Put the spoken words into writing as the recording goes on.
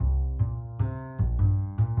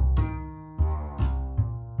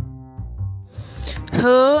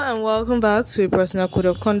Hello and welcome back to a personal code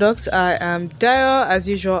of conduct. I am Dio. As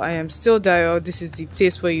usual, I am still Dio. This is the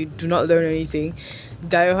place where you do not learn anything.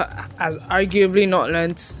 Dio has arguably not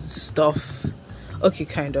learned stuff. Okay,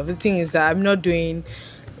 kind of. The thing is that I'm not doing.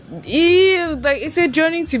 It's a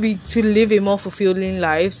journey to live a more fulfilling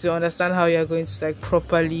life, to understand how you're going to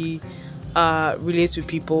properly relate with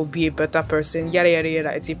people, be a better person, yada yada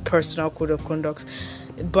yada. It's a personal code of conduct,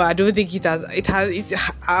 but I don't think it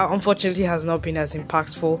unfortunately has not been as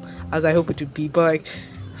impactful as I hope it would be. But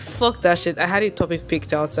fuck that shit. I had a topic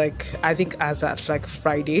picked out I think as at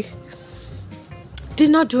Friday. Did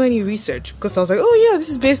not do any research because I was like, oh yeah, this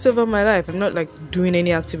is based over my life. I'm not doing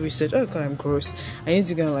any active research. Oh god, I'm gross. I need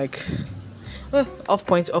to go off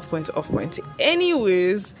point.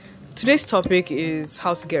 Anyways, today's topic is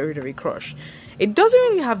how to get rid of a crush. It doesn't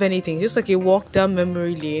really have anything, just a walk down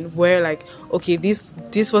memory lane where okay, this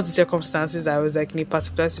was the circumstances. I was in a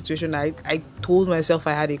particular situation. I told myself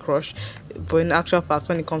I had a crush, but in actual fact,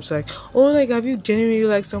 when it comes to have you genuinely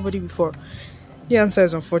liked somebody before? The answer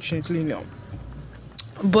is unfortunately no.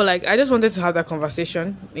 But I just wanted to have that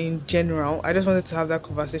conversation in general. And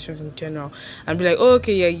be oh,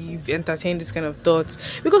 okay, yeah, you've entertained this kind of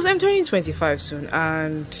thoughts. Because I'm turning 25 soon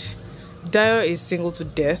and Dio is single to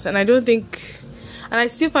death. And I don't think... And I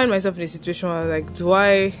still find myself in a situation where do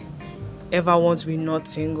I ever want to be not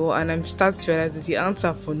single? And I'm starting to realize that the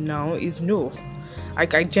answer for now is no. I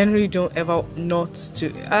generally don't ever not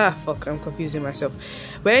to... I'm confusing myself.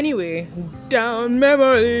 But anyway, down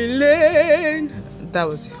memory lane... That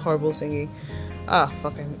was horrible singing. I'm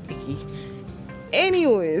icky.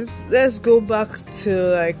 Anyways, let's go back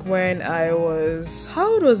to when I was...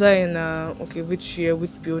 How old was I in... which year,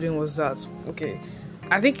 which building was that? Okay,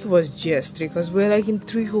 I think it was GS3 because we're in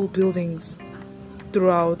 3 whole buildings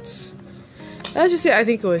throughout. Let's just say I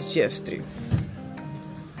think it was GS3.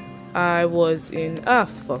 I was in... You know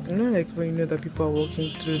when you know that people are walking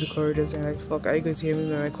through the corridors and are you going to hear me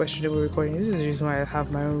with my questionable recording? This is the reason why I have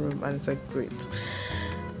my own room and it's great.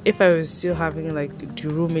 If I was still having the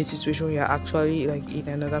roommate situation where you're actually in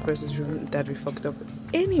another person's room, that'd be fucked up.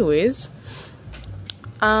 Anyways,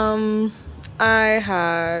 I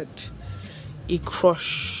had a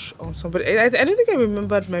crush on somebody. I don't think I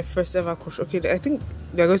remembered my first ever crush. Okay, I think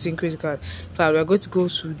we are going to increase the cloud. We are going to go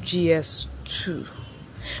to GS2.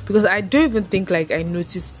 Because I don't even think I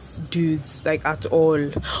noticed dudes at all.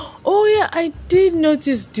 Oh yeah, I did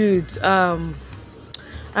notice dudes. An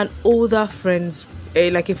older friend's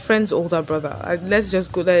a friend's older brother. Let's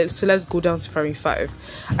go down to primary 5.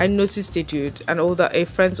 I noticed a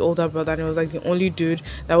friend's older brother, and it was the only dude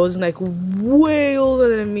that wasn't way older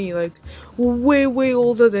than me, way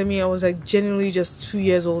older than me. I was genuinely just 2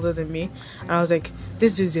 years older than me, and I was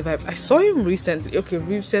this dude's a vibe. I saw him recently. Okay,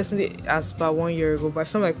 recently as about 1 year ago, but I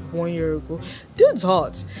saw him 1 year ago. Dude's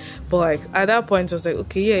hot, but at that point I was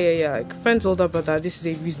okay, yeah. Friend's older brother. This is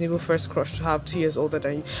a reasonable first crush to have 2 years older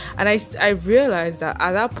than you. And I realized that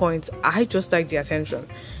at that point I just liked the attention,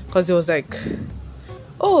 because it was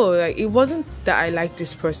it wasn't that I liked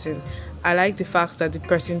this person. I liked the fact that the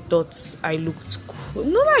person thought I looked cool.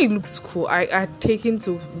 Not that I looked cool. I had taken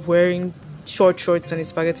to wearing short shorts and a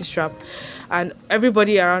spaghetti strap, and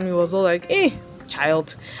everybody around me was all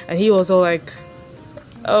child, and he was all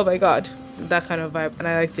oh my god, that kind of vibe. And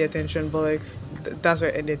I liked the attention, but that's where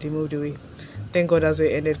it ended. He moved away. Thank god that's where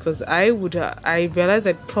it ended, because I realized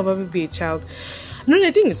I'd probably be a child. No,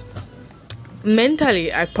 the thing is,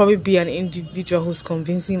 mentally I'd probably be an individual who's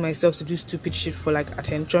convincing myself to do stupid shit for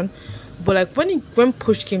attention. But when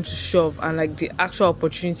push came to shove and the actual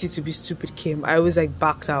opportunity to be stupid came, I was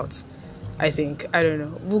backed out. I think. I don't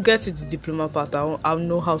know. We'll get to the diploma part. I'll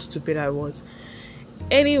know how stupid I was.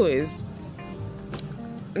 Anyways,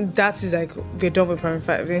 that is we're done with primary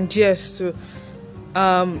 5. Then GS2,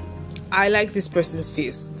 I like this person's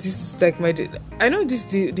face. This is my... I know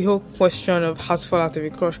this is the whole question of how to fall out of a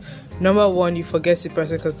crush. Number one, you forget the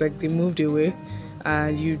person because they moved away,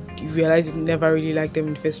 and you realize you never really liked them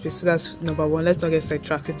in the first place. So that's number one. Let's not get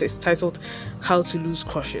sidetracked. It's titled How to Lose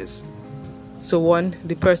Crushes. So one,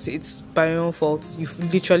 the person, it's by your own fault. You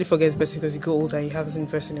literally forget the person because you go older and you haven't seen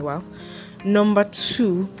the person in a while. Number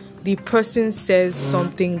two, the person says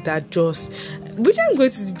something that just... Which I'm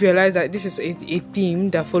going to realize that this is a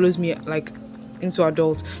theme that follows me into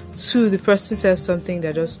adult. Two, the person says something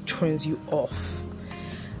that just turns you off.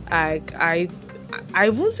 I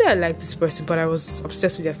won't say I like this person, but I was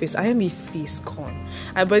obsessed with their face. I am a face con.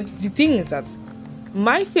 But the thing is that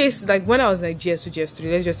my face, when I was in GS2,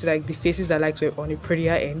 GS3, let's just say the faces I liked were on a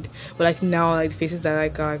prettier end. But now, the faces I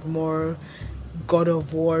like are more God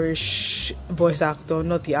of War-ish voice actor,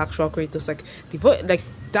 not the actual Kratos. The voice,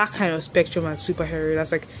 that kind of spectrum and superhero.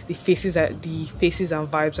 That's like the faces and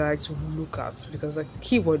vibes I like to look at, because like the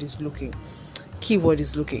keyword is looking.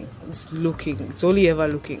 It's only ever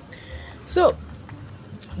looking. So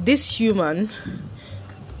this human,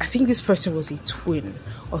 I think this person was a twin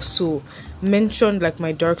or so, mentioned like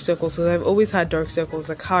my dark circles. So I've always had dark circles,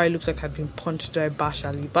 like how I looked like I'd been punched by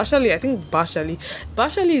Bashali. I think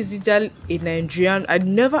Bashali is either a Nigerian. I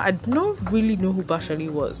don't really know who Bashali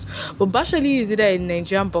was, but Bashali is either a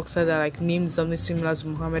Nigerian boxer that like named something similar to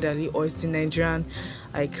Muhammad Ali, or it's the Nigerian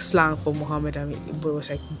like slang for Muhammad Ali, but it was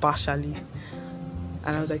like Bashali.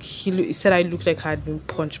 And I was like, he said I looked like I had been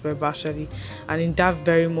punched by Bashali. And in that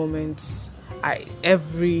very moment,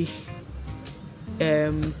 every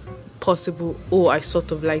possible, I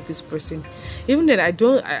sort of like this person. Even then,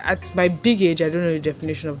 at my big age, I don't know the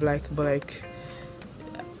definition of like, but like,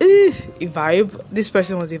 a vibe. This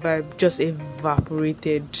person was a vibe, just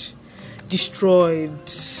evaporated, destroyed,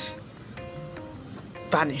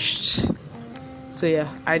 vanished. So yeah,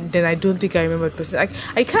 I don't think I remember the person. I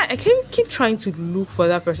can't keep trying to look for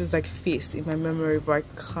that person's like face in my memory, but I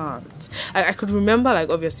can't. I could remember like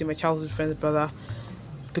obviously my childhood friend's brother,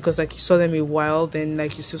 because like you saw them a while, then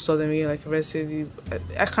like you still saw them in like relatively.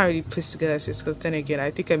 I can't really place together this, because then again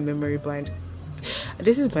I think I'm memory blind.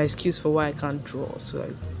 This is my excuse for why I can't draw. So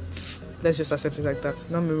like, let's just accept it like that.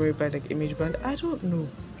 Not memory blind, like image blind. I don't know.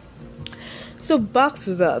 So back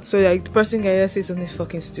to that. So like the person can either say something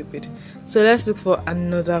fucking stupid. So let's look for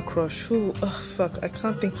another crush. Who? Oh fuck, I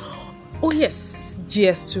can't think. Oh yes,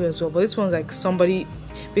 GS2 as well. But this one's like somebody,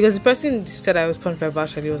 because the person said I was punched by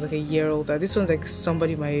Bashali was like a year older. This one's like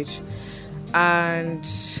somebody my age, and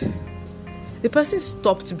the person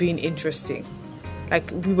stopped being interesting.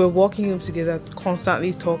 Like we were walking home together,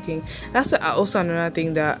 constantly talking. That's also another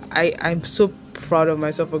thing that I'm so proud of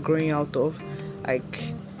myself for growing out of,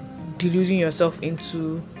 like deluding yourself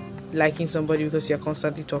into liking somebody because you're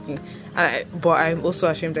constantly talking. But I'm also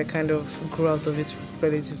ashamed I kind of grew out of it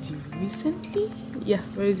relatively recently.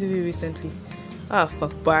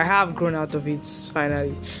 But I have grown out of it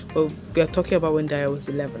finally. But we are talking about when Daya was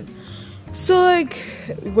 11. So like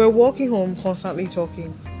we're walking home, constantly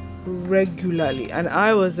talking regularly, and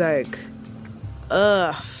I was like,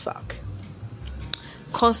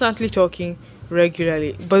 constantly talking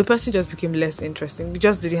regularly, but the person just became less interesting. We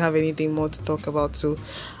just didn't have anything more to talk about, so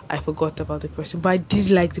I forgot about the person. But I did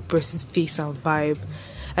like the person's face and vibe.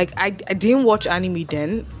 Like I didn't watch anime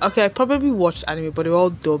then. Okay, I probably watched anime, but they were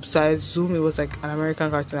all dubbed, so I assume it was like an American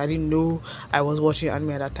cartoon. I didn't know I was watching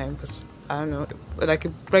anime at that time, because I don't know, like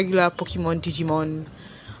a regular Pokemon, Digimon,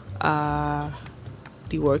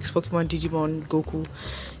 the works, Pokemon, Digimon, Goku,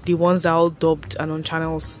 the ones that are all dubbed and on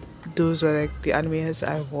channels. Those were like the animes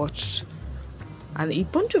I've watched, and a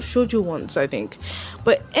bunch of shoujo ones, I think.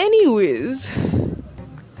 But anyways,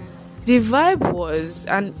 the vibe was,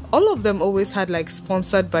 and all of them always had like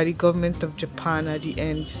sponsored by the government of Japan at the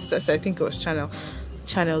end. So I think it was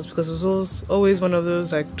channels, because it was always one of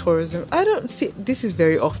those like tourism. I don't see, this is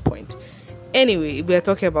very off point. Anyway, we are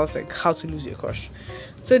talking about like how to lose your crush.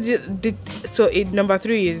 So number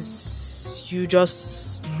 3 is you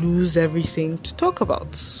just lose everything to talk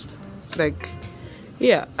about. Like,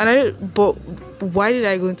 yeah, but why did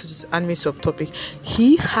I go into this anime subtopic?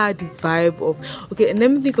 He had the vibe of, okay, and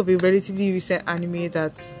let me think of a relatively recent anime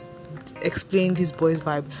that's explained this boy's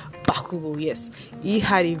vibe. Bakugo, yes. He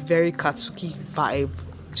had a very Katsuki vibe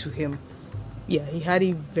to him. Yeah, he had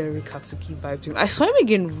a very Katsuki vibe to him. I saw him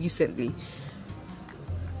again recently.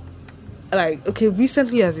 Like, okay,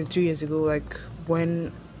 recently as in 3 years ago, like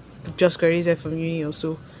when I just graduated from uni or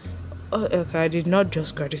so. Oh, okay, I did not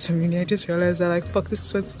just graduate from uni. I just realized that, like, fuck, this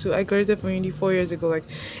is 22. I graduated from uni 4 years ago. Like,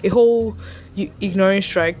 a whole ignoring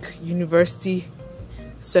strike university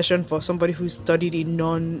session for somebody who studied a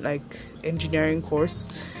engineering course.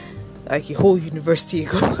 Like, a whole university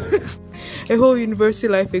ago. A whole university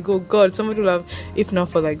life ago. God, somebody will have, if not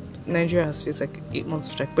for, like, Nigeria has faced, like, 8 months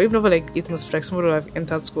of strike. But if not for, like, 8 months of strike, somebody will have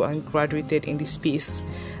entered school and graduated in the space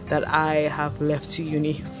that I have left to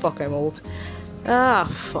uni. Fuck, I'm old.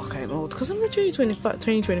 I'm old, because I'm literally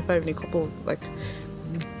 25 in a couple of like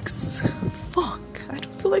weeks. Fuck, I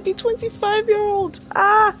don't feel like a 25-year-old.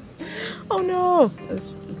 Oh no.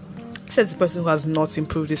 Says the person who has not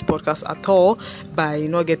improved this podcast at all by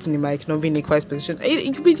not getting the mic, not being in a quiet position.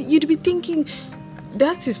 You'd be thinking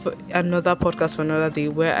that is for another podcast for another day,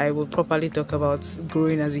 where I will properly talk about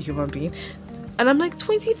growing as a human being. And I'm like,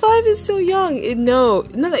 25 is still young. No,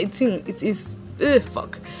 not that thing. It is.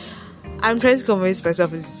 Fuck. I'm trying to convince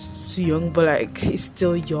myself it's too young, but like it's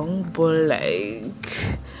still young, but like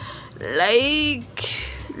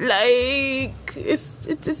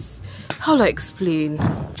it's how do I explain?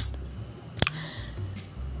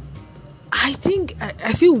 I think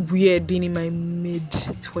I feel weird being in my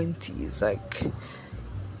mid-20s. Like,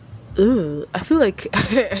 I feel like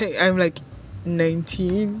I'm like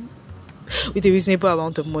 19 with a reasonable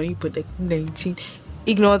amount of money, but like 19.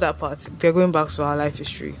 Ignore that part. We're going back to our life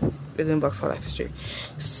history.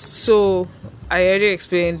 So I already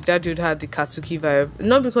explained that dude had the Katsuki vibe.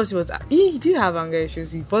 Not because he did have anger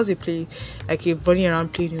issues. He was a running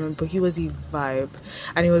around playing him, but he was a vibe.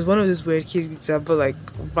 And he was one of those weird kids that but like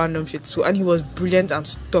random shit too. And he was brilliant and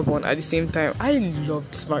stubborn at the same time. I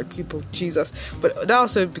loved smart people, Jesus. But that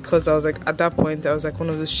also because I was like, at that point, I was like one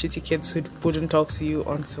of those shitty kids who wouldn't talk to you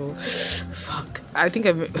until I think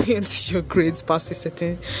I went into your grades past a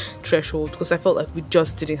certain threshold, because I felt like we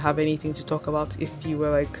just didn't have anything to talk about if you were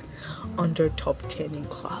like under top 10 in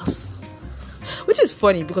class. Which is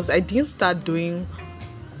funny because I didn't start doing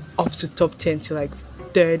up to top 10 till like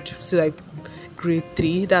third to like grade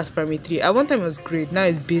 3. That's primary 3. At one time it was grade, now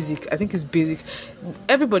it's basic. I think it's basic.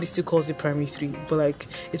 Everybody still calls it primary 3, but like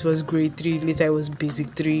it was grade 3. Later it was basic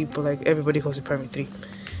 3, but like everybody calls it primary 3.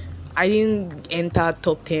 I didn't enter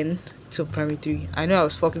top 10 till primary 3. I know I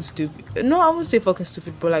was fucking stupid. No, I won't say fucking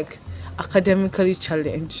stupid, but like academically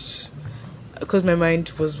challenged, because my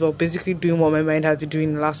mind was basically doing what my mind had been doing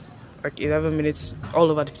in the last like 11 minutes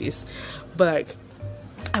all over the place. But like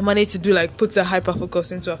I managed to do like put the hyper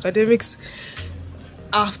focus into academics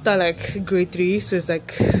after like grade 3. So it's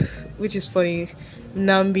like, which is funny,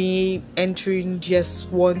 now me entering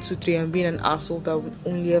just 1, 2, 3 and being an asshole that would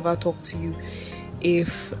only ever talk to you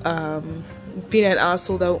if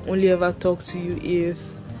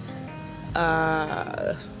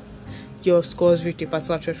your scores reached a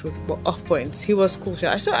particular threshold. But off points, he was cool.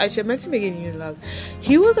 I should met him again in lab.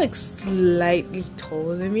 He was like slightly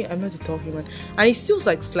taller than me. I'm not a tall human, and he's still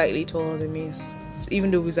like slightly taller than me,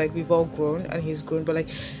 even though we've all grown and he's grown. But like,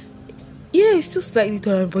 yeah, he's still slightly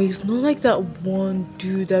taller, but he's not like that one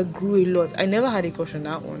dude that grew a lot. I never had a crush on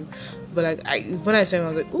that one, but like when I saw him, I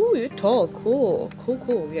was like, "Ooh, you're tall, cool.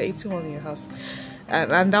 You're eating one in your house,"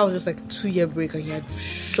 and that was just like 2-year break, and he had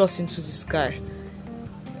shot into the sky.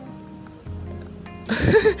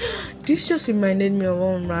 This just reminded me of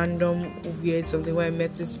one random weird something where I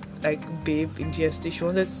met this like babe in GST. She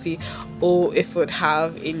wanted to see if we'd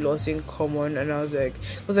have a lot in common, and I was like,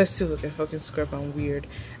 because I still look like fucking scrap and weird,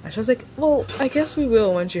 and she was like, well, I guess we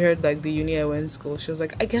will. When she heard like the uni I went to school, she was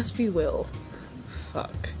like, I guess we will.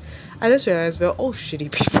 Fuck, I just realized we're all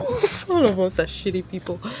shitty people. All of us are shitty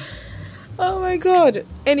people. Oh my god.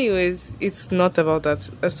 Anyways, it's not about that.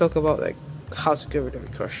 Let's talk about like how to get rid of a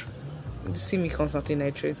crush. You see me constantly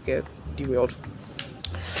nitrates get derailed.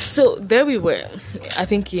 So there we were. I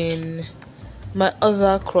think in my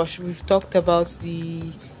other crush, we've talked about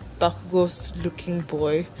the Bakugo looking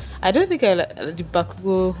boy. I don't think I like the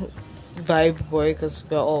Bakugo vibe boy because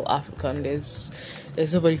we're all African. There's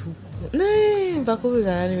nobody who Bakugo is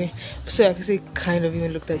an anime, so I can say kind of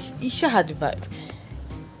even looked like Isha had the vibe.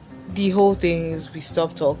 The whole thing is we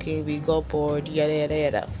stopped talking, we got bored, yada yada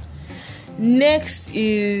yada. Next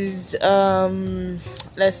is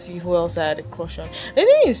let's see who else I had a crush on. The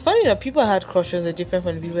thing is, funny enough, people I had crushes are different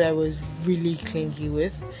from the people I was really clingy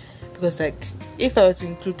with, because like if I were to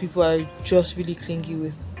include people I was just really clingy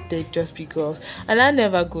with, they'd just be girls, and that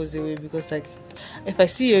never goes away, because like if I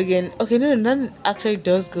see you again, okay, no, that actually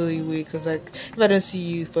does go away, because like if I don't see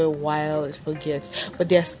you for a while, it forgets. But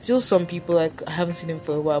there are still some people like I haven't seen them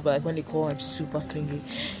for a while, but like when they call, I'm super clingy.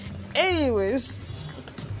 Anyways,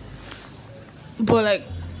 but like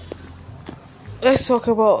let's talk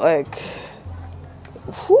about like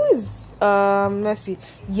who is let's see.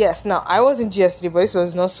 Yes, now I was in GS3, but this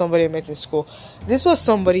was not somebody I met in school. This was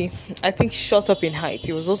somebody I think shot up in height.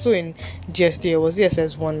 He was also in GS3. I was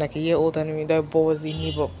ESS1, like a year older than me. That boy was a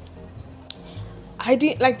neighbor. I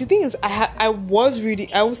did like the thing is I was reading.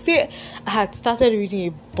 I would say I had started reading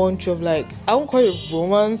a bunch of like, I won't call it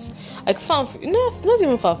romance, like not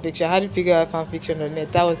even fan fiction. I had to figure out fan fiction on the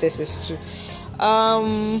net. That was the SS2.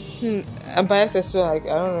 And by SS2, like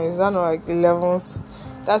I don't know, is that not like 11th?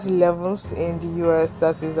 That's 11th in the US.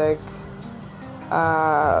 That is like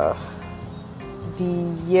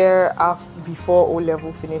the year after before O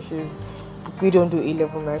level finishes. We don't do A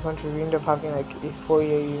level in my country. We end up having like a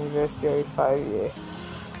 4-year university or a 5-year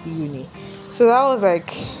uni. So that was like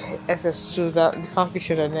SS2. That the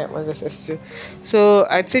fanfiction on net was SS2. So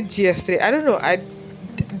I'd say GS3. I don't know.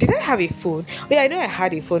 Did I have a phone? Oh, yeah, I know I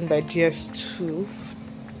had a phone by GS2.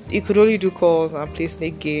 You could only do calls and play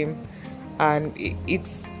Snake game, and it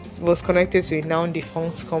was connected to a now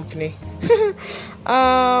defunct company.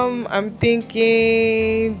 I'm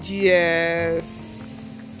thinking GS.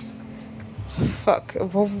 fuck,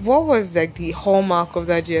 what was like the hallmark of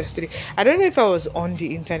that GS3? I don't know if I was on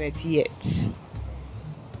the internet yet.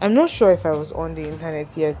 I'm not sure if I was on the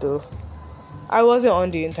internet yet though. I wasn't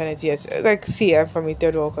on the internet yet. Like, see, I'm from a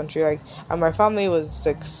third world country, like, and my family was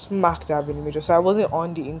like smack dab in the middle, so I wasn't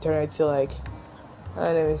on the internet till like,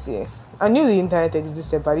 let me see. I knew the internet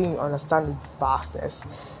existed, but I didn't understand its vastness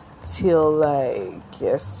till like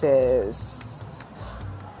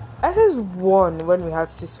SS1 when we had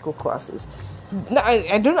Cisco classes. No,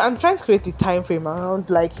 I don't. I'm trying to create the time frame around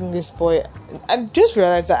liking this boy. I just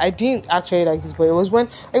realized that I didn't actually like this boy. It was when,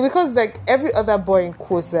 like, because like every other boy in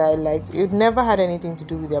quotes that I liked, it never had anything to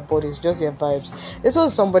do with their bodies, just their vibes. This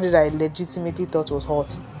was somebody that I legitimately thought was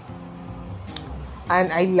hot,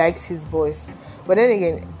 and I liked his voice. But then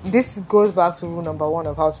again, this goes back to rule number 1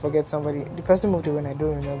 of how to forget somebody. The person moved away and I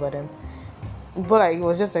don't remember them. But like, it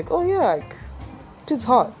was just like, oh yeah, like, dude's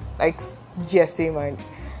hot. Like, GST mind.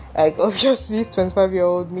 Like, obviously, if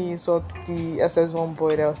 25-year-old me saw the SS1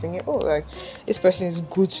 boy, that I was thinking, oh, like, this person is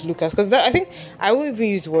good to look at. Because I think I won't even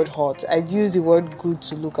use the word hot. I'd use the word good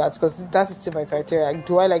to look at, because that is still my criteria. Like,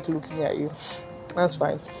 do I like looking at you? That's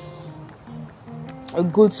fine.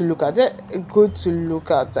 Good to look at. Good to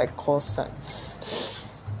look at, like, constant. So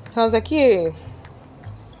I was like, yeah.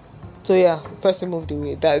 So yeah, the person moved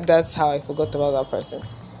away. That's how I forgot about that person.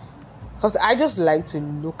 Because I just like to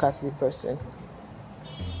look at the person.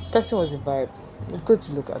 Person was a vibe. Good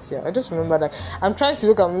to look at, yeah. I just remember that I'm trying to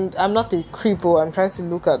look at, I'm not a creepo. I'm trying to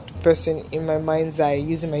look at the person in my mind's eye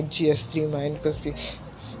using my GS3 mind, because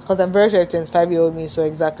I'm very sure 25-year-old me saw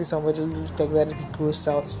exactly somebody who looked like that, it'd be grossed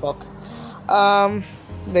out as fuck.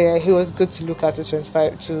 But yeah, he was good to look at to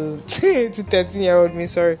 25 to 13-year-old me,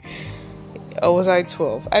 sorry. Or was I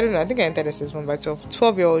 12? I don't know. I think I entered SS1 by 12.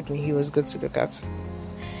 12-year-old me, he was good to look at.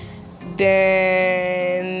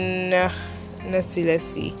 Then let's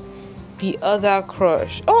see. The other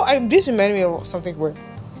crush. Oh, this reminded me of something weird.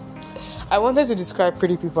 I wanted to describe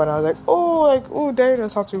pretty people, and I was like, Dario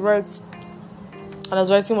knows how to write. And I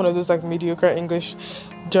was writing one of those like mediocre English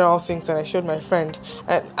general things, and I showed my friend,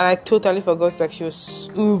 and I totally forgot like she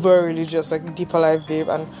was uber religious, like deeper life babe,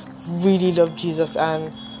 and really loved Jesus,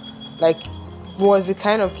 and like was the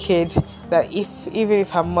kind of kid that even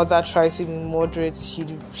if her mother tried to be moderate,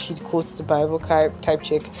 she'd quote the Bible type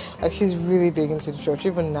chick. Like, she's really big into the church,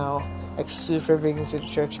 even now, like super big into the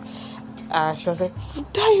church. And she was like,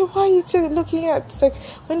 Dayo, why are you looking at, it's like,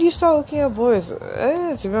 when do you start looking at boys? To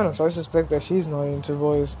be honest, I suspect that she's not into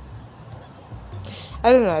boys.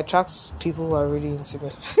 I don't know, I attract people who are really into me.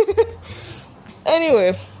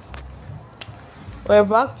 Anyway, we're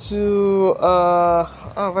back to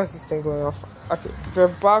what's this thing going off? Okay, we're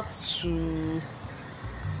back to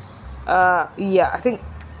I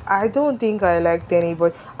don't think I liked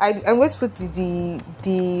anybody. I'm going to put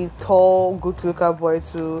the tall, good to look at boy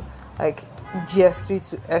to like GS3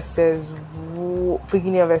 to SS,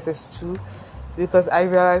 beginning of SS2, because I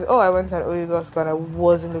realized, I went to an OU girls' school and I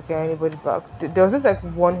wasn't looking at anybody back. There was this like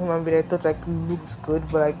one human being I thought like looked good,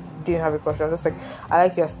 but like didn't have a crush. I was just like, I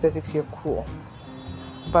like your aesthetics, you're cool.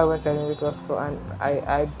 But I went to an OU girls' school and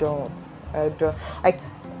I don't like.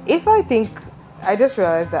 If I think, I just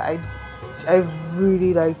realized that I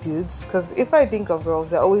really like dudes, because if I think of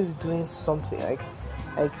girls, they're always doing something like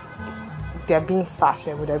they're being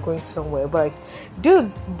fashionable, they're going somewhere. But like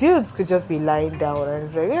dudes could just be lying down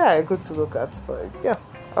and like, yeah, good to look at. But yeah,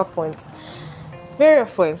 off point, very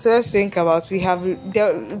off point. So let's think about,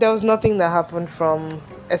 there was nothing that happened from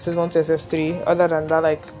SS1 to SS3 other than that,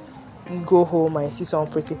 like, you go home and see someone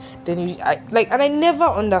pretty, then and I never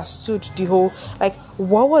understood the whole, like,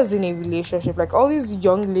 what was in a relationship. Like, all these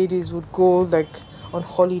young ladies would go like on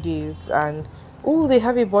holidays and they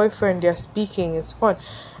have a boyfriend, they're speaking, it's fun,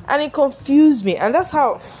 and it confused me. And that's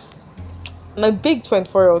how my big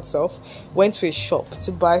 24-year-old self went to a shop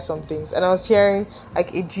to buy some things, and I was hearing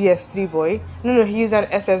like a GS3 boy, he's an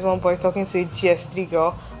SS1 boy talking to a GS3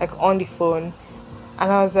 girl like on the phone,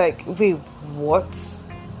 and I was like, wait, what?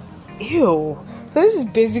 Ew. So this is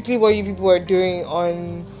basically what you people are doing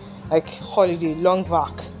on like holiday, long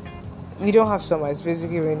vac. We don't have summer, it's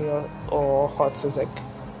basically rainy or hot, so it's like,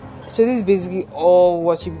 so this is basically all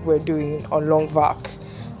what you people are doing on long vac,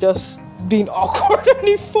 just being awkward on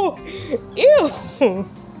the phone. Ew.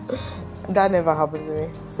 That never happened to me.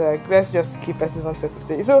 So like, let's just keep SS1 to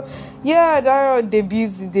SS3. So yeah, Dario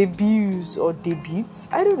debuts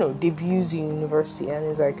I don't know, debuts in university, and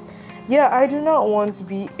it's like, yeah, I do not want to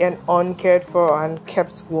be an uncared for and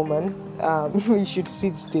kept woman. You should see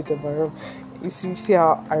the state of my room. You should see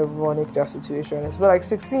how ironic that situation is. But like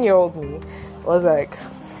 16-year-old me was like,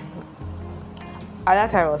 at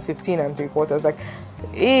that time I was 15 and 3/4. Like,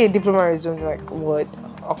 Diploma resumed like what,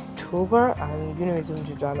 October, and uni resumed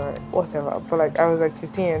in January, whatever. But like I was like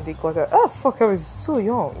 15 and 3 quarter. Oh fuck, I was so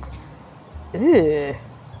young. Ew.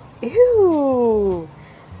 Ew.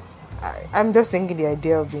 I'm just thinking the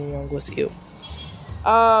idea of being young was ew.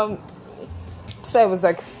 So I was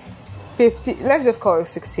like 15, let's just call it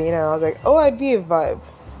 16, and I was like, oh, I'd be a vibe.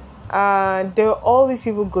 And there were all these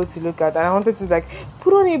people good to look at, and I wanted to like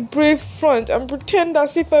put on a brave front and pretend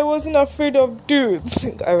as if I wasn't afraid of dudes.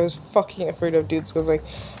 I was fucking afraid of dudes because like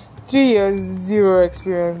 3 years, zero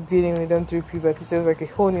experience dealing with them through puberty, so it was like a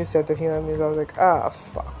whole new set of human beings. I was like,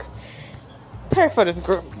 fuck, terrified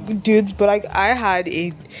of dudes. But like I had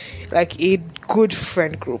a good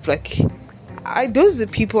friend group. Like those are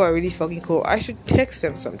the people who are really fucking cool. I should text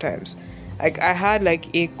them sometimes. Like I had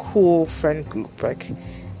like a cool friend group. Like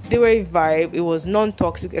they were a vibe. It was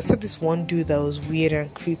non-toxic, except this one dude that was weird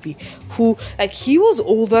and creepy, who like he was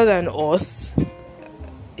older than us.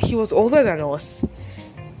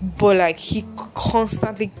 But like he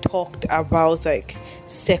constantly talked about like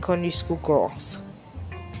secondary school girls.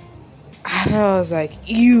 And I was like,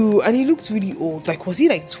 ew. And he looked really old. Like, was he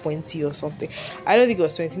like 20 or something? I don't think he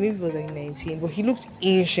was 20. Maybe he was like 19. But he looked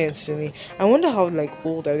ancient to me. I wonder how like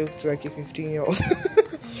old I looked to like a 15-year-old.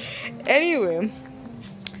 Anyway,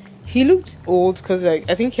 he looked old because like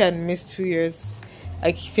I think he had missed 2 years.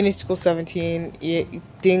 Like he finished school 17. He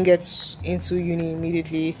didn't get into uni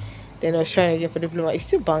immediately. Then I was trying again for diploma. He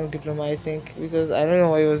still banged diploma, I think, because I don't know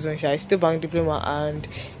what he was doing. I still banged diploma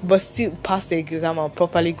but still passed the exam and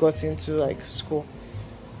properly got into like school.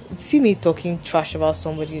 See me talking trash about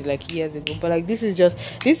somebody like years ago, but like this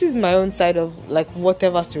is my own side of like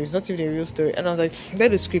whatever story. It's not even a real story. And I was like,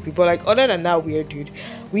 that is creepy. But like other than that weird dude,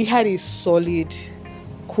 we had a solid,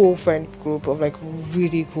 cool friend group of like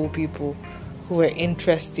really cool people who were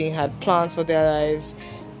interesting, had plans for their lives,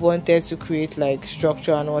 wanted to create like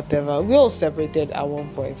structure and whatever. We all separated at one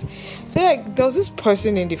point. So like there was this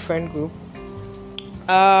person in the friend group.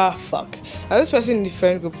 This person in the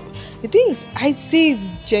friend group. The thing is, I'd say it's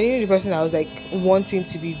genuinely the person I was like wanting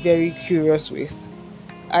to be very curious with.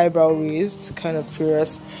 Eyebrow raised, kind of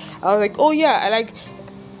curious. I was like, oh yeah, I like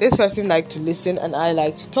this person liked to listen and I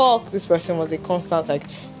like to talk. This person was a constant like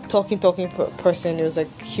talking person. It was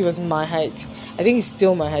like he was my height. I think he's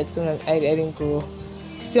still my height because I didn't grow.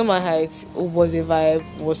 Still my height, was a vibe,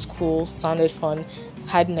 was cool, sounded fun,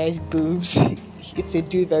 had nice boobs. It's a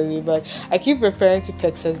dude, by the way, but I keep referring to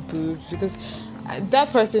pecs as boobs because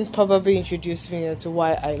that person probably introduced me into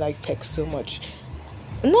why I like pecs so much.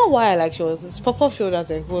 Not why I like shoulders. It's pop-up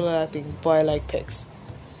shoulders a whole other thing, but I like pecs.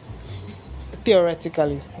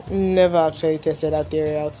 Theoretically, never actually tested that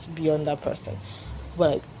theory out beyond that person.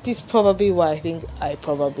 But like, this is probably why I think I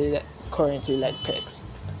probably currently like pecs.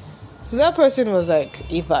 So that person was like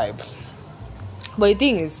a vibe. But the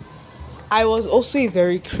thing is, I was also a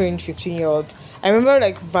very cringe 15-year-old. I remember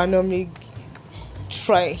like randomly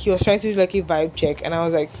he was trying to do like a vibe check, and I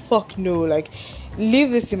was like, fuck no, like leave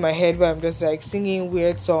this in my head where I'm just like singing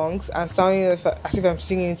weird songs and sounding as if I'm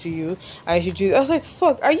singing to you. And I should do. I was like,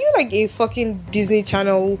 fuck, are you like a fucking Disney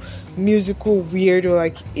Channel musical weirdo?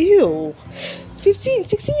 Like, ew.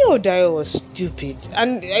 16-year-old Dio was stupid.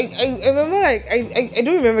 And I remember like I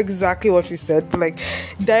don't remember exactly what we said, but like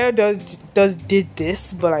Dio did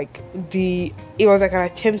this, but like it was like an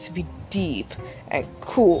attempt to be deep and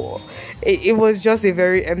cool. It was just a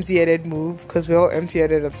very empty-headed move because we're all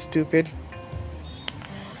empty-headed and stupid.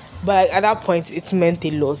 But like, at that point, it meant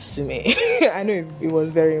a lot to me. I know it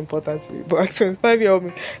was very important to me. But like 25-year-old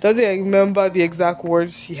me doesn't remember the exact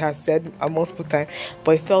words she has said multiple times.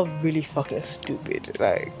 But it felt really fucking stupid.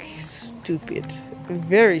 Like, stupid.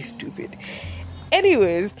 Very stupid.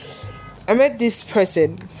 Anyways, I met this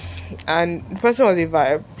person. And the person was a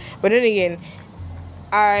vibe. But then again,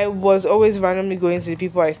 I was always randomly going to the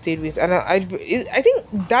people I stayed with. And I think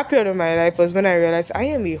that period of my life was when I realized I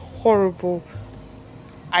am a horrible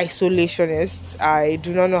isolationist. I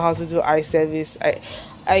do not know how to do eye service.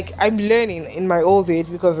 I'm learning in my old age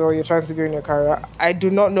because you're trying to grow in your career. I do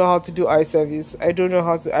not know how to do eye service. I don't know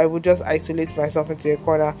how to. I would just isolate myself into a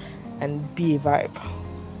corner and be a vibe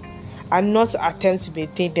and not attempt to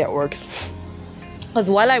maintain networks. Because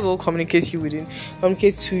while I will communicate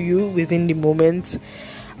to you within the moment,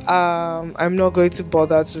 I'm not going to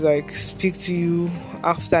bother to like speak to you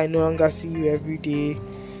after I no longer see you every day.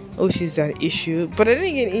 Oh, she's an issue. But then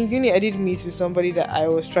again, in uni, I did meet with somebody that I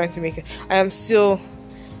was trying to make. I am still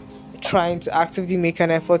trying to actively make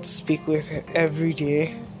an effort to speak with every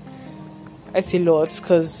day. It's a lot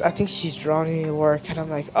because I think she's drowning in work, and I'm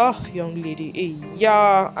like, oh, young lady,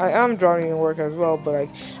 yeah, I am drowning in work as well, but like,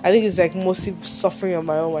 I think it's like mostly suffering on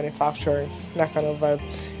my own manufacturing, that kind of vibe.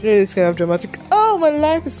 This kind of dramatic, oh, my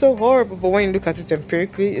life is so horrible, but when you look at it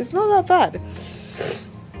empirically, it's not that bad.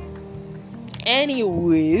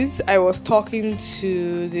 Anyways, I was talking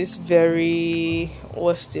to this very,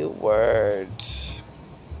 what's the word?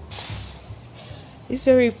 It's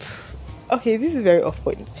very, okay, this is very off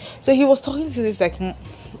point. So he was talking to this like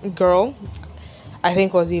girl, I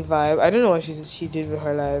think was a vibe. I don't know what she did with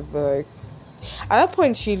her life, but like at that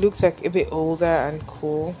point she looked like a bit older and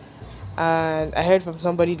cool. And I heard from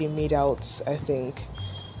somebody they made out, I think.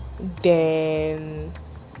 Then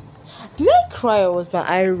did I cry or was my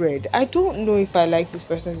eye red? I don't know if I like this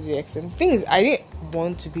person to the extent. The thing is, I didn't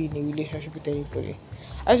want to be in a relationship with anybody.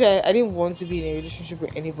 Actually, I didn't want to be in a relationship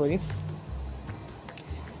with anybody.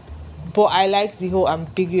 But I like the whole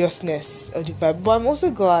ambiguousness of the vibe. But I'm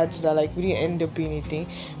also glad that like we didn't end up being anything,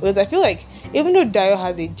 because I feel like even though Dio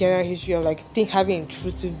has a general history of like having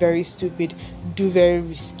intrusive, very stupid, do very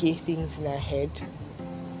risky things in her head,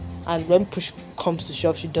 and when push comes to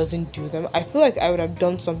shove, she doesn't do them. I feel like I would have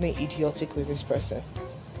done something idiotic with this person.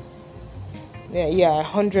 Yeah, I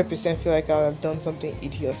 100% feel like I would have done something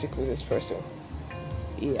idiotic with this person.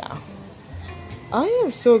 Yeah, I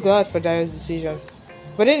am so glad for Dio's decision.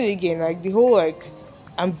 But then again, like the whole like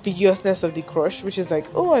ambiguousness of the crush, which is like,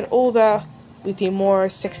 oh, an older with a more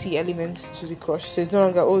sexy element to the crush. So it's no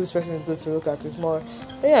longer, oh, this person is good to look at. It's more,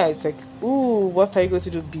 yeah, it's like, ooh, what are you going to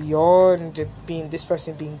do beyond being this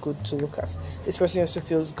person being good to look at? This person also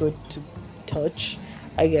feels good to touch,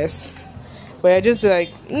 I guess. But I just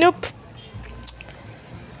like, nope.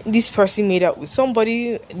 This person made out with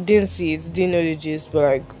somebody, didn't see it, didn't know the gist, but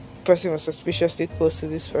like, person was suspiciously close to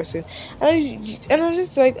this person, and I was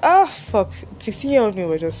just like, fuck, 16-year-old me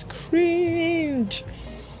was just cringe,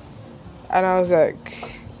 and I was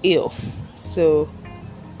like, ew. So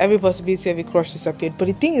every possibility of a crush disappeared. But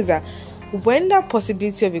the thing is that when that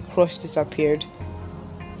possibility of a crush disappeared,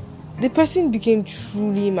 the person became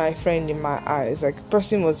truly my friend in my eyes. Like, the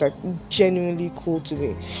person was like genuinely cool to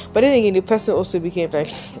me. But then again, the person also became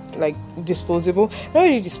like disposable. Not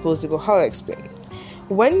really disposable, how do I explain?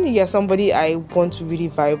 When you're somebody I want to really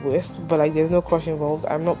vibe with, but like there's no crush involved,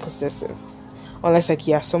 I'm not possessive. Unless like,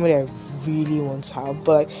 yeah, somebody I really want to have.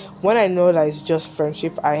 But like when I know that it's just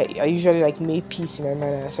friendship, I usually like make peace in my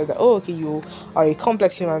mind, and I said that, oh, okay, you are a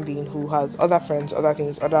complex human being who has other friends, other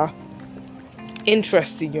things, other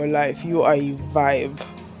interests in your life. You are a vibe.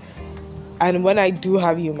 And when I do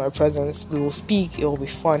have you in my presence, we will speak, it will be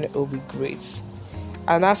fun, it will be great.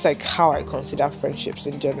 And that's like how I consider friendships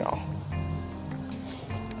in general.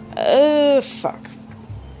 Fuck.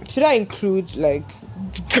 Should I include like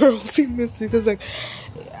girls in this? Because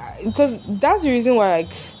that's the reason why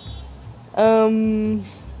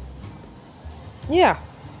yeah.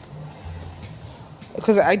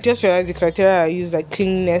 Because I just realized the criteria I use, like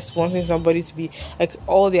cleanliness, wanting somebody to be like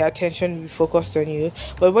all their attention be focused on you.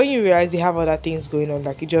 But when you realize they have other things going on,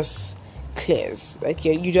 like it just clears. Like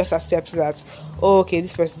you just accept that, oh, okay,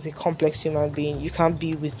 this person's a complex human being. You can't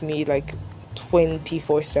be with me like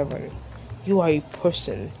 24/7. You are a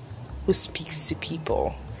person who speaks to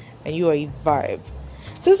people, and you are a vibe.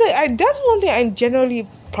 So it's like that's one thing I'm generally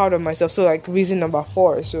proud of myself. So like reason number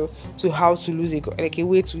 4, so to how to lose a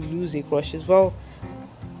way to lose a crush is, well,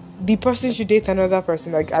 the person should date another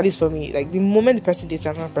person. Like, at least for me, like the moment the person dates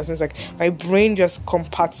another person, it's like my brain just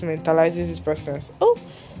compartmentalizes this person as, oh,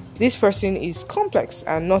 this person is complex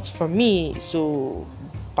and not for me, so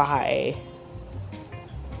bye.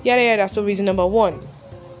 Yada. So reason number 1,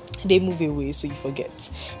 they move away, so you forget.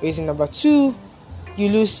 Reason number 2, you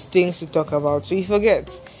lose things to talk about, so you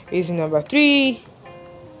forget. Reason number 3,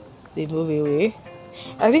 they move away.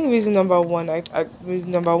 I think reason number 1, reason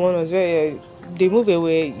number 1 was they move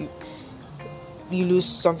away, you lose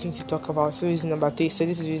something to talk about. So reason number 3. So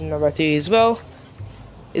this is reason number 3 as well.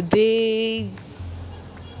 They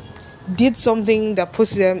did something that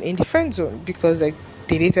puts them in the friend zone because like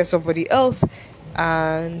they dated somebody else,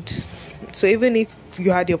 and so even if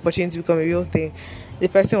you had the opportunity to become a real thing, the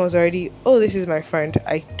person was already, oh, this is my friend,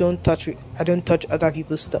 I don't touch other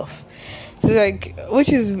people's stuff. So like,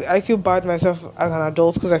 which is, I feel bad myself as an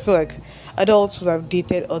adult, because I feel like adults would have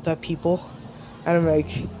dated other people, and I'm like,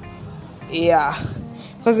 yeah,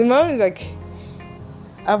 because the moment is like,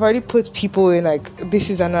 I've already put people in like,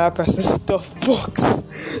 this is another person's stuff box.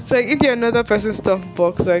 So like, if you're another person's stuff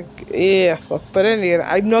box, like, yeah, fuck. But then again,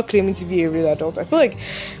 I'm not claiming to be a real adult. I feel like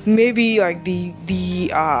maybe like the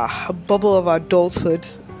bubble of adulthood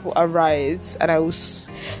arise and I will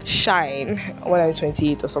shine when I'm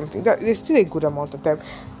 28 or something. That there's still a good amount of time,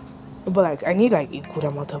 but like I need like a good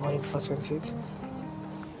amount of money before 28.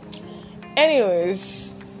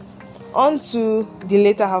 Anyways, on to the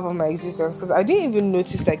later half of my existence, because I didn't even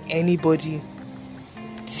notice like anybody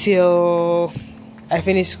till I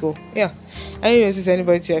finished school. Yeah, I didn't notice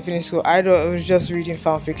anybody till I finished school. I was just reading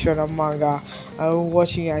fan fiction and manga and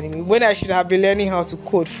watching anime when I should have been learning how to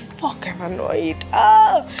code. Fuck, I'm annoyed.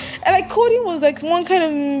 And like coding was like one kind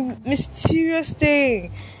of mysterious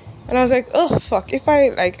thing, and I was like, oh fuck, if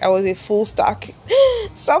I was a full stack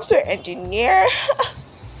software engineer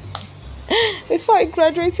before I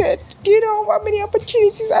graduated, do you know how many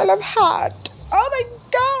opportunities I'll have had? Oh my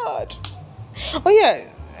god. Oh yeah.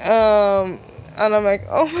 And I'm like,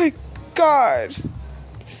 oh my god,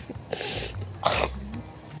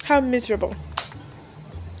 how miserable.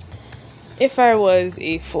 If I was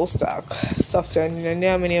a full stack software engineer, I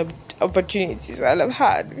know how many opportunities I'll have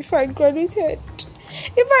had before I graduated.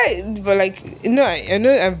 I know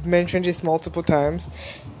I've mentioned this multiple times.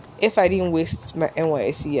 If I didn't waste my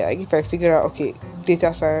NYSC, like if I figure out, okay,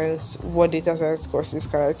 data science, what data science courses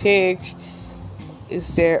can I take?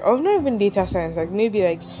 Is there, or not even data science, like maybe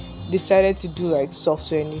like decided to do like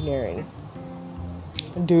software engineering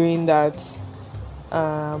during that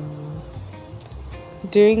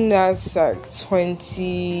like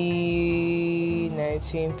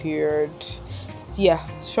 2019 period. Yeah,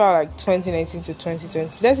 sure, like 2019 to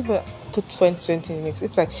 2020. Let's put 2020 in the mix.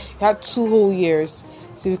 It's like you had 2 whole years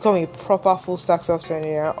to become a proper full stack software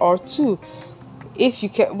engineer, or 2 if you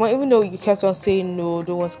kept, well, even though you kept on saying no,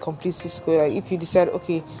 don't want to complete Cisco, like if you decide,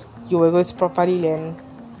 okay, you were going to properly learn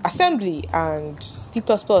assembly and C++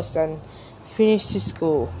 and finish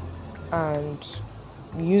Cisco and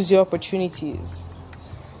use your opportunities.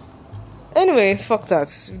 Anyway, fuck that.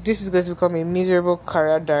 This is going to become a miserable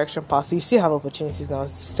career direction path. You still have opportunities now.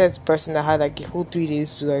 Said the person that had like a whole 3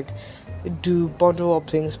 days to like do bundle up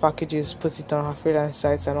things, packages, put it on her freelance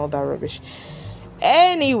sites and all that rubbish.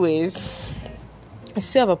 Anyways, you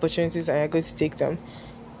still have opportunities and you're going to take them.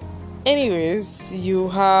 Anyways, you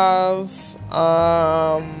have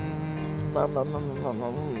oh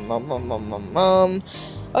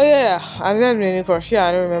yeah, I've never been in a crush. Yeah,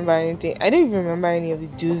 I don't remember anything. I don't even remember any of the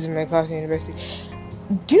dudes in my class in university.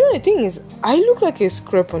 Do you know the thing is, I look like a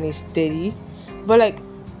scrap on a steady, but like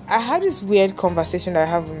I had this weird conversation that I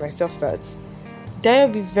have with myself that I'll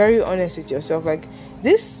be very honest with yourself, like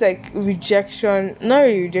this like rejection, not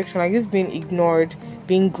really rejection, like this being ignored,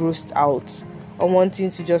 being grossed out, or wanting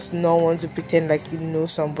to just not want to pretend like you know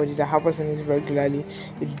somebody. That happens to me regularly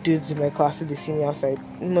with dudes in my class who they see me outside.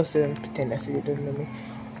 Most of them pretend as if they don't know me,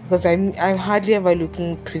 because I'm hardly ever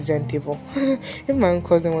looking presentable. If my own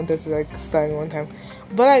cousin wanted to like start me one time,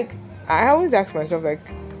 but like I always ask myself like,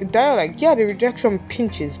 yeah, the rejection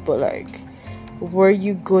pinches, but like, were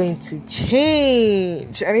you going to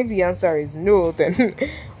change? And if the answer is no, then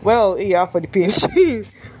well, yeah, for the pinch.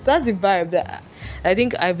 That's the vibe that I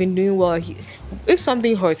think I've been doing well. If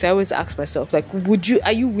something hurts, I always ask myself like,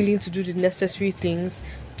 are you willing to do the necessary things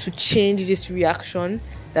to change this reaction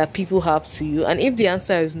that people have to you? And if the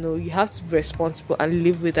answer is no, you have to be responsible and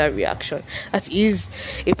live with that reaction. That is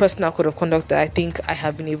a personal code of conduct that I think I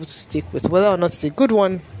have been able to stick with. Whether or not it's a good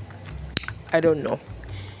one, I don't know.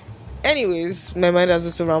 Anyways, my mind has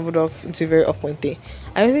also rambled off into a very off-point thing.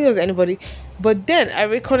 I don't think there was anybody, but then I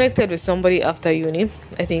reconnected with somebody after uni.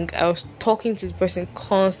 I think I was talking to the person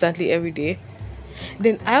constantly every day.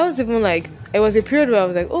 Then I was even like, it was a period where I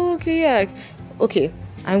was like, oh, okay, yeah, like, okay,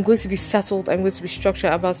 I'm going to be settled, I'm going to be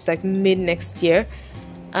structured about like mid next year,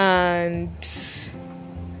 and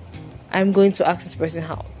I'm going to ask this person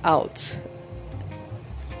out.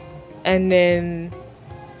 And then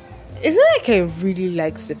it's not like I really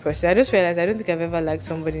liked the person. I just realized I don't think I've ever liked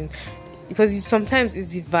somebody, because sometimes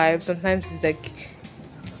it's the vibe, sometimes it's like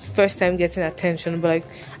first time getting attention, but like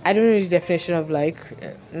I don't know the definition of like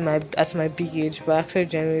at my big age, but actually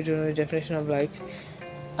generally don't know the definition of like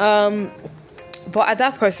but at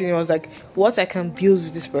that person, it was like what I can build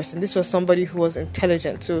with this person. This was somebody who was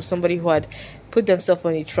intelligent, so somebody who had put themselves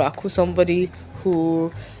on a track, somebody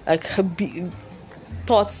who like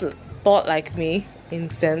thought like me, in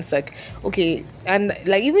sense like, okay, and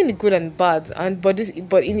like even the good and bad, but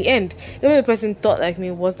in the end, even the person thought like me,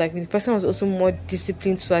 was like me, the person was also more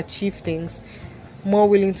disciplined to achieve things, more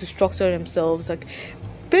willing to structure themselves, like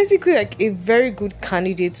basically like a very good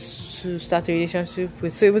candidate to start a relationship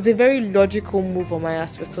with. So it was a very logical move on my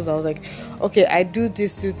aspect, because I was like, okay, I do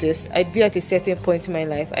this, I'd be at a certain point in my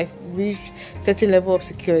life, I've reached certain level of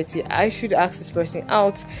security, I should ask this person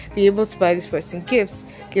out, be able to buy this person gifts,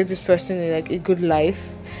 give this person a good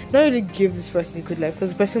life. Not really give this person a good life, because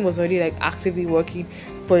the person was already like actively working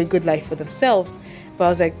for a good life for themselves. But I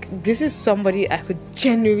was like, this is somebody I could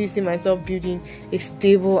genuinely see myself building a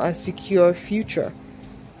stable and secure future.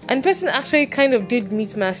 And the person actually kind of did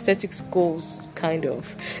meet my aesthetics goals, kind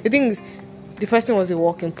of. The thing is, the person was a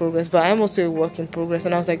work in progress, but I'm also a work in progress.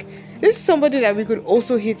 And I was like, this is somebody that we could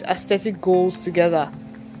also hit aesthetic goals together.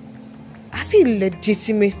 I see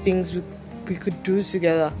legitimate things we could do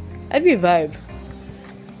together. That'd be a vibe.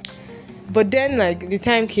 But then, like, the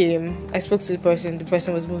time came, I spoke to the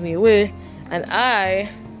person was moving away, and I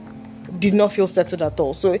did not feel settled at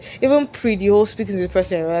all. So even pre the whole speaking to the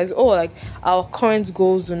person, I realized, our current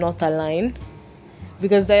goals do not align,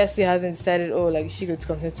 because Diasi hasn't decided, she could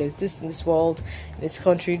continue to exist in this world, in this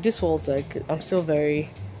country. This world's like, I'm still very,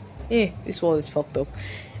 this world is fucked up.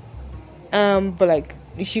 But like,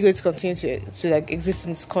 is she going to continue to like exist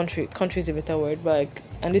in this country? Country is a better word, but like,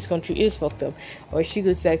 and this country is fucked up. Or is she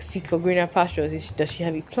going to like seek for greener pastures? Does she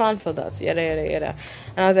have a plan for that? Yada yada yada.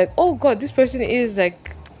 And I was like, oh god, this person is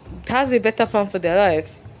like has a better plan for their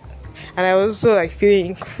life. And I was also like feeling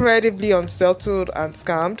incredibly unsettled and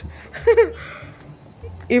scammed.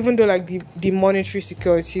 Even though like the monetary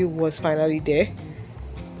security was finally there.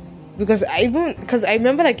 Because I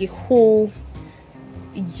remember like a whole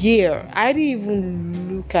year I didn't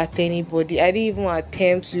even look at anybody. I didn't even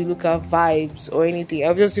attempt to look at vibes or anything. I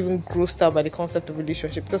was just even grossed out by the concept of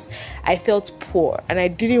relationship, because I felt poor and I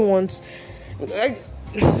didn't want, like,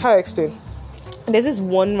 how to explain. There's this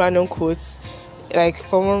one random quote, like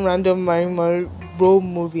from one random Marilyn Monroe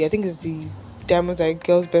movie. I think it's the Diamonds Are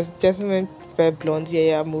Girls Best Gentlemen Fair Blonde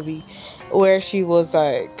movie, where she was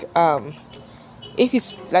like, if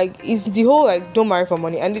it's like, it's the whole like don't marry for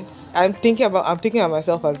money, and I'm thinking of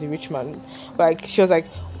myself as a rich man. Like, she was like,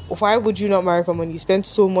 why would you not marry for money? You spend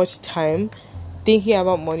so much time thinking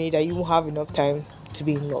about money that you won't have enough time to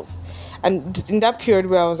be in love. And in that period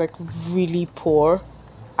where I was like really poor,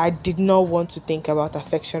 I did not want to think about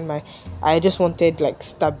affection. I just wanted like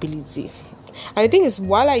stability. And the thing is,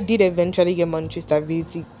 while I did eventually get monetary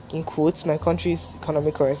stability, in quotes, my country's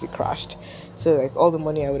economic currency crashed. So like all the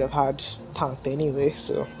money I would have had tanked anyway.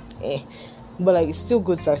 So but like, it's still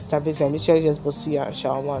good to have stability. I literally just bought suya and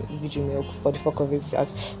shawarma and VG milk for the fuck of it.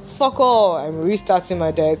 As fuck all, I'm restarting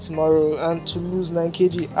my diet tomorrow and to lose 9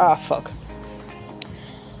 kg. Fuck.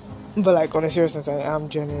 But like, on a serious note, I am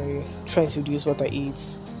generally trying to reduce what I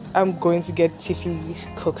eat. I'm going to get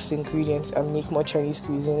Tiffy Cook's ingredients and make more Chinese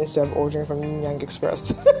cuisine instead of ordering from Yin Yang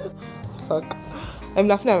Express. Fuck. I'm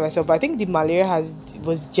laughing at myself, but I think the malaria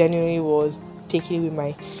was taking away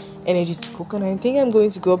my energy to cook, and I think I'm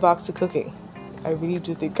going to go back to cooking. I really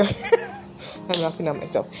do think I'm laughing at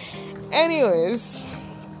myself. Anyways,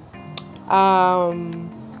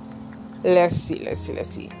 let's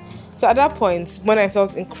see. So at that point, when I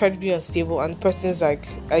felt incredibly unstable and the person's like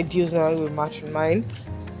ideals now will match with mine,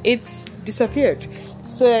 it's disappeared.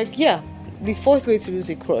 So like, yeah, the fourth way to lose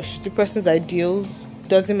a crush, the person's ideals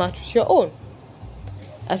doesn't match with your own.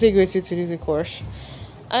 That's a great way to lose a crush.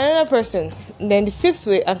 Another person, then the fifth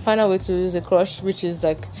way and final way to lose a crush, which is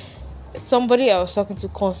like somebody I was talking to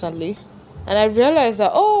constantly, and I realized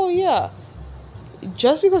that,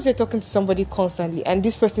 just because you're talking to somebody constantly and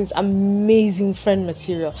this person is amazing friend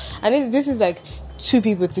material, and this is like two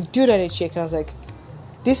people, to do that, a chick, and I was like,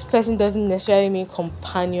 this person doesn't necessarily mean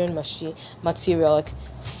companion material. Like,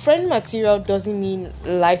 friend material doesn't mean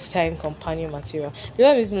lifetime companion material. The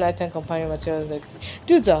other reason lifetime companion material is like,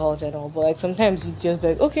 dudes are hot and all, but like sometimes you just be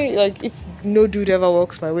like, okay, like if no dude ever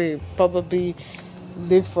walks my way, probably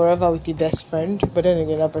live forever with the best friend. But then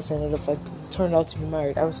again, that person ended up like turned out to be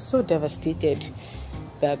married. I was so devastated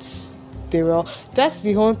that they were all, that's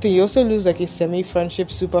the whole thing. You also lose like a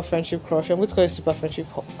semi-friendship, super friendship crush. I'm going to call it super friendship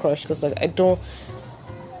crush, because like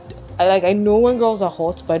I know when girls are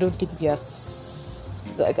hot, but I don't think they're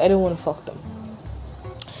like, I don't want to fuck them.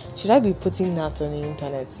 Should I be putting that on the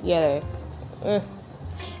internet? Yeah, like,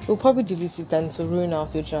 we'll probably delete it and to ruin our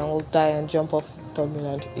future, and we'll die and jump off Third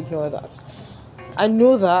and ignore that. I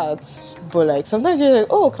know that, but like sometimes you're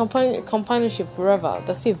like, companionship forever.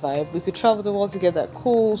 That's a vibe. We could travel the world together,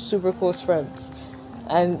 cool, super close friends,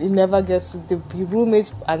 and it never gets to the be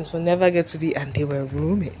roommates, and we'll never get to the and they were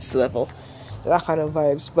roommates level. That kind of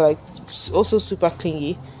vibes, but like also super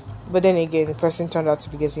clingy. But then again, the person turned out to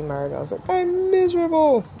be getting married. I was like, I'm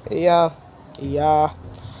miserable. Yeah.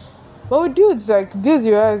 But with dudes,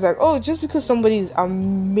 you realize, oh, just because somebody is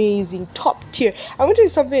amazing, top tier. I'm going to do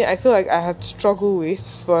something I feel like I had struggled with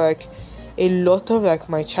for, a lot of,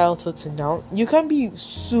 my childhood to now. You can be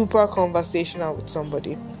super conversational with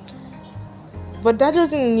somebody, but that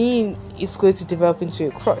doesn't mean it's going to develop into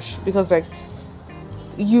a crush. Because,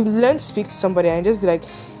 you learn to speak to somebody and just be like,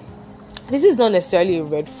 this is not necessarily a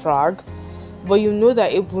red flag, but you know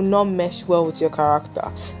that it will not mesh well with your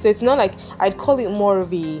character. So it's not I'd call it more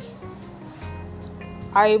of a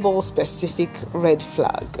eyeball specific red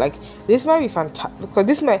flag. This might be fantastic, because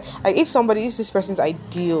this might, if this person's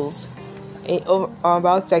ideals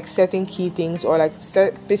about certain key things, or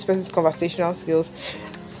this person's conversational skills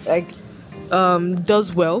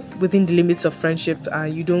does well within the limits of friendship,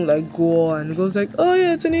 and you don't go on and goes oh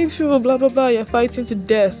yeah, it's an issue, blah blah blah, you're fighting to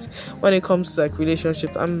death when it comes to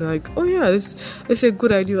relationship. I'm oh yeah, this is a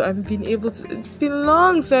good idea. I've been able to, it's been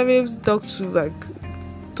long since I've been able to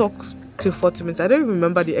talk to 40 minutes. I don't even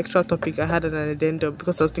remember the extra topic I had an addendum,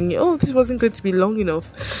 because I was thinking, oh, this wasn't going to be long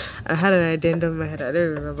enough. I had an addendum in my head. I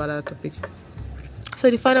don't remember that topic.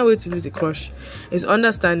 So the final way to lose a crush is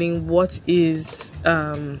understanding what is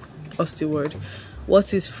what's the word?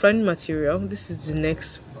 What is friend material? This is the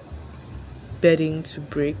next bedding to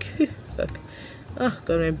break. God,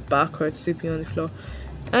 my back hurts sleeping on the floor.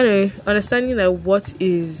 Anyway, understanding what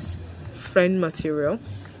is friend material,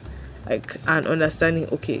 and understanding,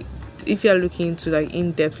 okay, if you're looking into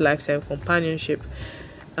in-depth lifetime companionship,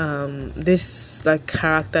 this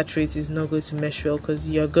character trait is not going to mesh well, because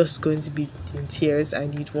you're just going to be in tears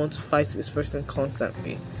and you'd want to fight this person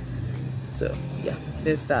constantly. So yeah,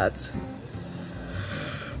 there's that.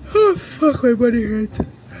 Oh fuck, my body hurts.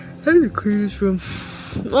 I need to clean this room.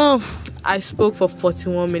 Oh, I spoke for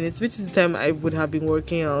 41 minutes, which is the time I would have been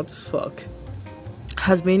working out. Fuck.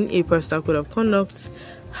 Has been a personal code of conduct.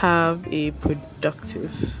 Have a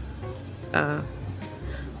productive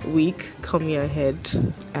week coming ahead,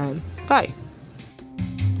 and bye.